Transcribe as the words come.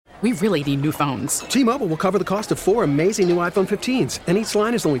We really need new phones. T-Mobile will cover the cost of 4 amazing new iPhone 15s, and each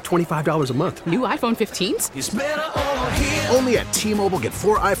line is only $25 a month. New iPhone 15s? It's better over here. Only at T-Mobile, get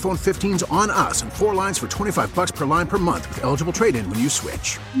 4 iPhone 15s on us and 4 lines for $25 per line per month with eligible trade-in when you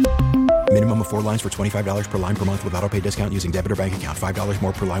switch. Minimum of 4 lines for $25 per line per month with autopay discount using debit or bank account. $5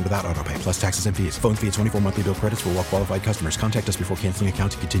 more per line without autopay, plus taxes and fees. Phone fee at 24 monthly bill credits for well-qualified customers. Contact us before canceling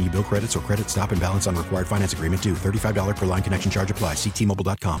account to continue bill credits or credit stop and balance on required finance agreement due. $35 per line connection charge applies. See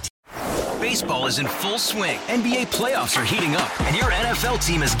T-Mobile.com. Baseball is in full swing. NBA playoffs are heating up, and your NFL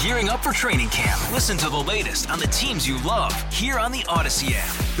team is gearing up for training camp. Listen to the latest on the teams you love here on the Odyssey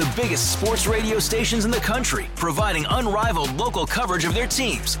app. The biggest sports radio stations in the country, providing unrivaled local coverage of their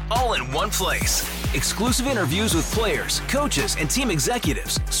teams, all in one place. Exclusive interviews with players, coaches, and team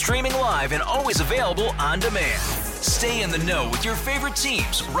executives, streaming live and always available on demand. Stay in the know with your favorite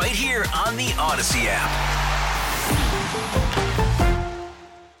teams right here on the Odyssey app.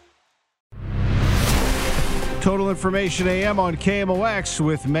 Total Information AM on KMOX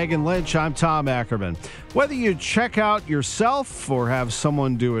with Megan Lynch. I'm Tom Ackerman. Whether you check out yourself or have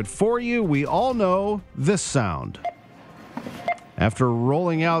someone do it for you, we all know this sound. After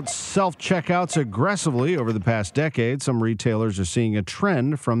rolling out self-checkouts aggressively over the past decade, some retailers are seeing a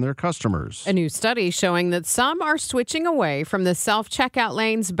trend from their customers. A new study showing that some are switching away from the self-checkout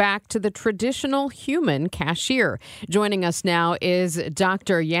lanes back to the traditional human cashier. Joining us now is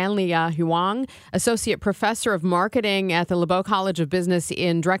Dr. Yanliu Huang, Associate Professor of Marketing at the LeBow College of Business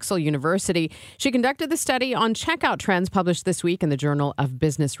in Drexel University. She conducted the study on checkout trends published this week in the Journal of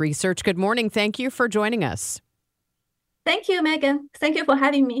Business Research. Good morning. Thank you for joining us. Thank you, Megan. Thank you for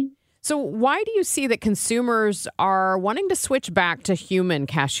having me. So why do you see that consumers are wanting to switch back to human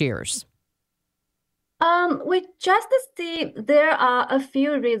cashiers? We just see there are a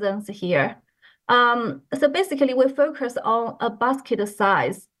few reasons here. So basically, we focus on a basket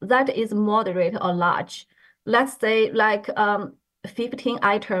size that is moderate or large. Let's say like 15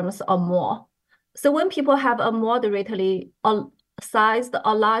 items or more. So when people have a moderately sized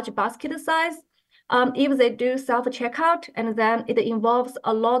or large basket size, if they do self-checkout, and then it involves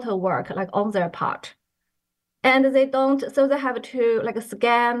a lot of work, like on their part. And they have to like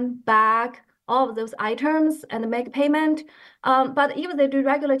scan back all of those items and make payment. But if they do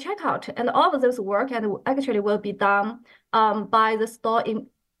regular checkout, and all of those work and actually will be done by the store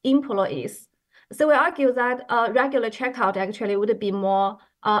employees. So we argue that regular checkout actually would be more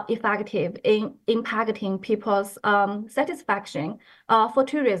effective in impacting people's satisfaction for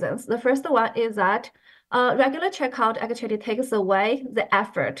two reasons. The first one is that regular checkout actually takes away the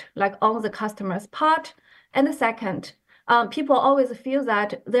effort, like on the customer's part. And the second, people always feel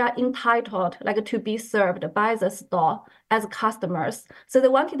that they are entitled, like to be served by the store as customers. So they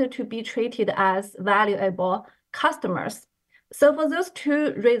wanted to be treated as valuable customers. So for those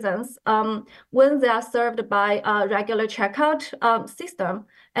two reasons, when they are served by a regular checkout system,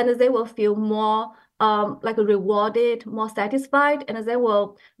 and they will feel more like rewarded, more satisfied, and they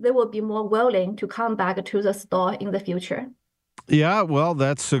will be more willing to come back to the store in the future. Yeah, well,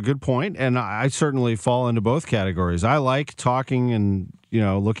 that's a good point, and I certainly fall into both categories. I like talking and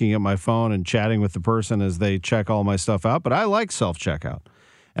looking at my phone and chatting with the person as they check all my stuff out, but I like self-checkout,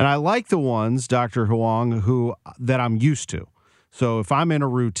 and I like the ones, Dr. Huang, that I'm used to. So if I'm in a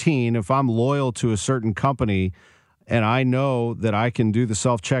routine, if I'm loyal to a certain company and I know that I can do the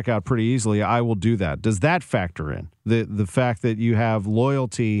self-checkout pretty easily, I will do that. Does that factor in? The fact that you have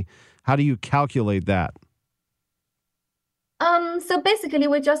loyalty, how do you calculate that? So basically,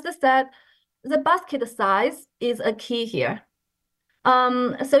 we just said the basket size is a key here.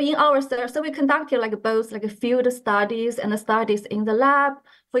 So in our research, we conducted both field studies and studies in the lab.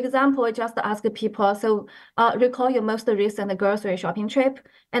 For example, we just ask people, recall your most recent grocery shopping trip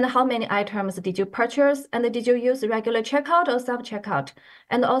and how many items did you purchase, and did you use regular checkout or self-checkout?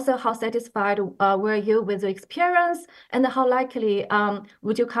 And also how satisfied were you with the experience, and how likely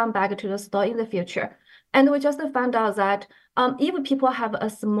would you come back to the store in the future? And we just found out that if people have a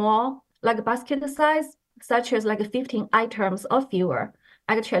small basket size, such as 15 items or fewer,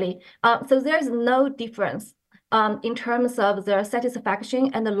 actually. So there is no difference in terms of their satisfaction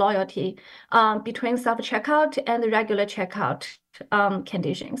and the loyalty between self-checkout and regular checkout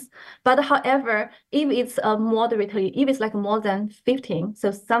conditions. But however, if it's if it's more than 15, so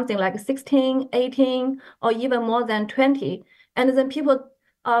something like 16, 18, or even more than 20, and then people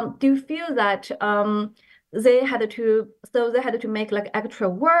do feel that they had to make extra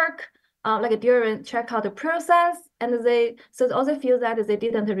work during checkout process, and they also feel that they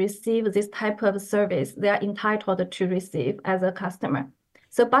didn't receive this type of service they are entitled to receive as a customer.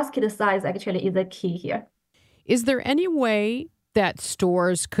 So basket size actually is a key here. Is there any way that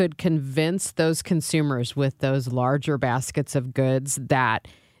stores could convince those consumers with those larger baskets of goods that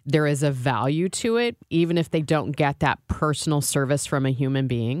there is a value to it, even if they don't get that personal service from a human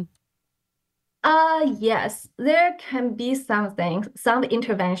being? Yes, there can be some things, some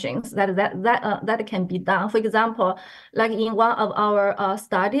interventions that can be done. For example, like in one of our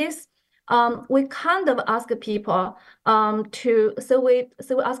studies, we kind of ask people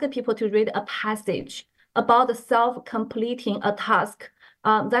we ask people to read a passage about self-completing a task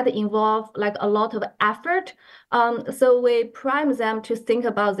that involve like a lot of effort. So we prime them to think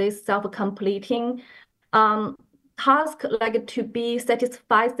about this self-completing task, like to be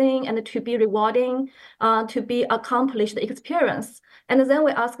satisfying and to be rewarding, to be accomplished experience. And then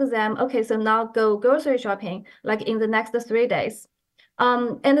we ask them, okay, so now go grocery shopping, like in the next 3 days.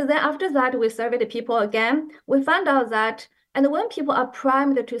 And then after that, we surveyed people again. We found out that, and when people are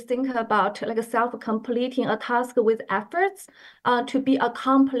primed to think about like self-completing a task with efforts to be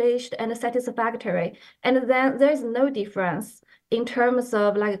accomplished and satisfactory, and then there's no difference in terms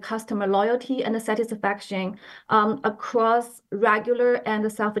of like customer loyalty and satisfaction across regular and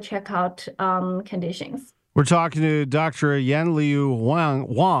self-checkout conditions. We're talking to Dr. Yanliu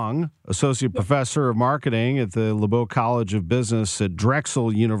Huang, Associate Professor of Marketing at the LeBow College of Business at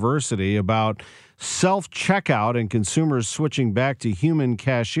Drexel University, about self-checkout and consumers switching back to human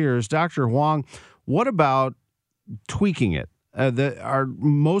cashiers. Dr. Huang, what about tweaking it? Are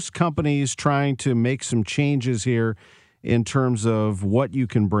most companies trying to make some changes here in terms of what you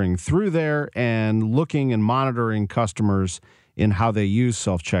can bring through there and looking and monitoring customers in how they use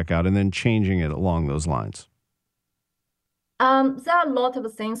self-checkout and then changing it along those lines? There are a lot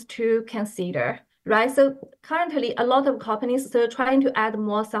of things to consider, right? So currently, a lot of companies are trying to add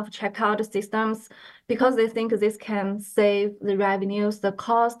more self-checkout systems because they think this can save the revenues, the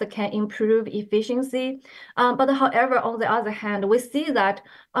cost can improve efficiency. But however, on the other hand, we see that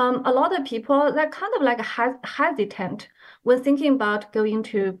a lot of people, they're kind of like hesitant when thinking about going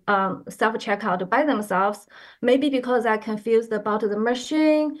to self-checkout by themselves, maybe because they're confused about the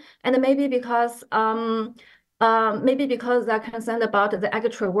machine, and maybe because they're concerned about the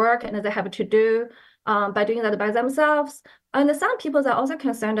actual work and they have to do by doing that by themselves. And some people are also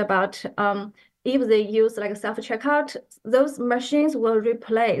concerned about if they use like self-checkout, those machines will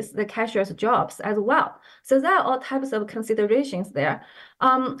replace the cashier's jobs as well. So there are all types of considerations there.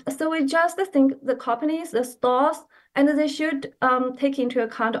 So we just think the companies, the stores, and they should take into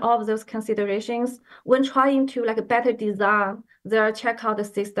account all of those considerations when trying to like better design their checkout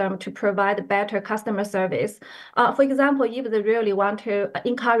system to provide better customer service. For example, if they really want to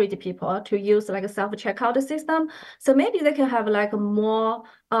encourage people to use like a self-checkout system, so maybe they can have like more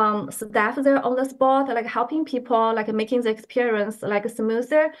staff there on the spot, like helping people, like making the experience like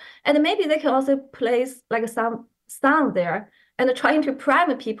smoother. And maybe they can also place like some sound there and trying to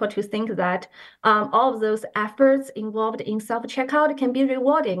prime people to think that all of those efforts involved in self-checkout can be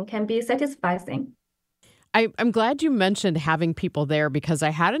rewarding, can be satisfying. I'm glad you mentioned having people there, because I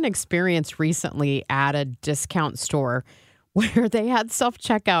had an experience recently at a discount store where they had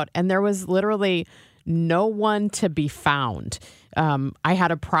self-checkout and there was literally no one to be found. I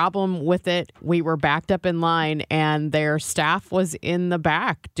had a problem with it. We were backed up in line and their staff was in the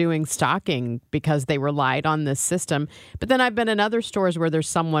back doing stocking because they relied on this system. But then I've been in other stores where there's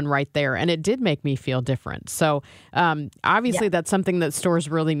someone right there, and it did make me feel different. So obviously that's something that stores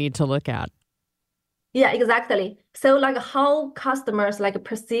really need to look at. Yeah, exactly. So like how customers like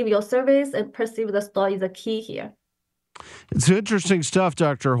perceive your service and perceive the store is the key here. It's interesting stuff,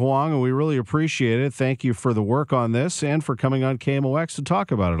 Dr. Huang, and we really appreciate it. Thank you for the work on this and for coming on KMOX to talk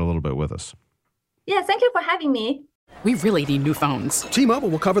about it a little bit with us. Yeah, thank you for having me. We really need new phones. T-Mobile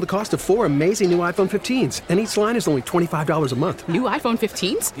will cover the cost of 4 amazing new iPhone 15s, and each line is only $25 a month. New iPhone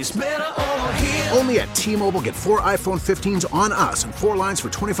 15s? It's better over here. Only at T-Mobile, get 4 iPhone 15s on us and 4 lines for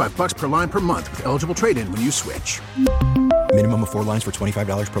 $25 per line per month with eligible trade-in when you switch. Minimum of 4 lines for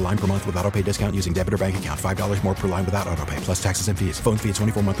 $25 per line per month with autopay discount using debit or bank account. $5 more per line without autopay, plus taxes and fees. Phone fee at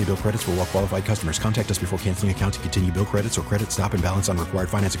 24 monthly bill credits for well-qualified customers. Contact us before canceling account to continue bill credits or credit stop and balance on required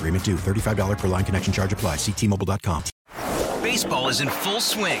finance agreement due. $35 per line connection charge applies. See T-Mobile.com. Baseball is in full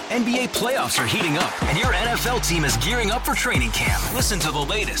swing. NBA playoffs are heating up, and your NFL team is gearing up for training camp. Listen to the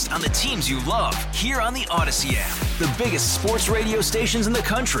latest on the teams you love here on the Odyssey app. The biggest sports radio stations in the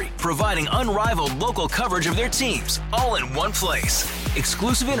country, providing unrivaled local coverage of their teams, all in one place.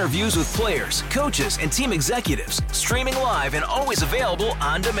 Exclusive interviews with players, coaches, and team executives, streaming live and always available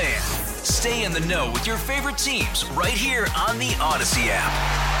on demand. Stay in the know with your favorite teams right here on the Odyssey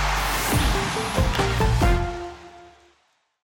app.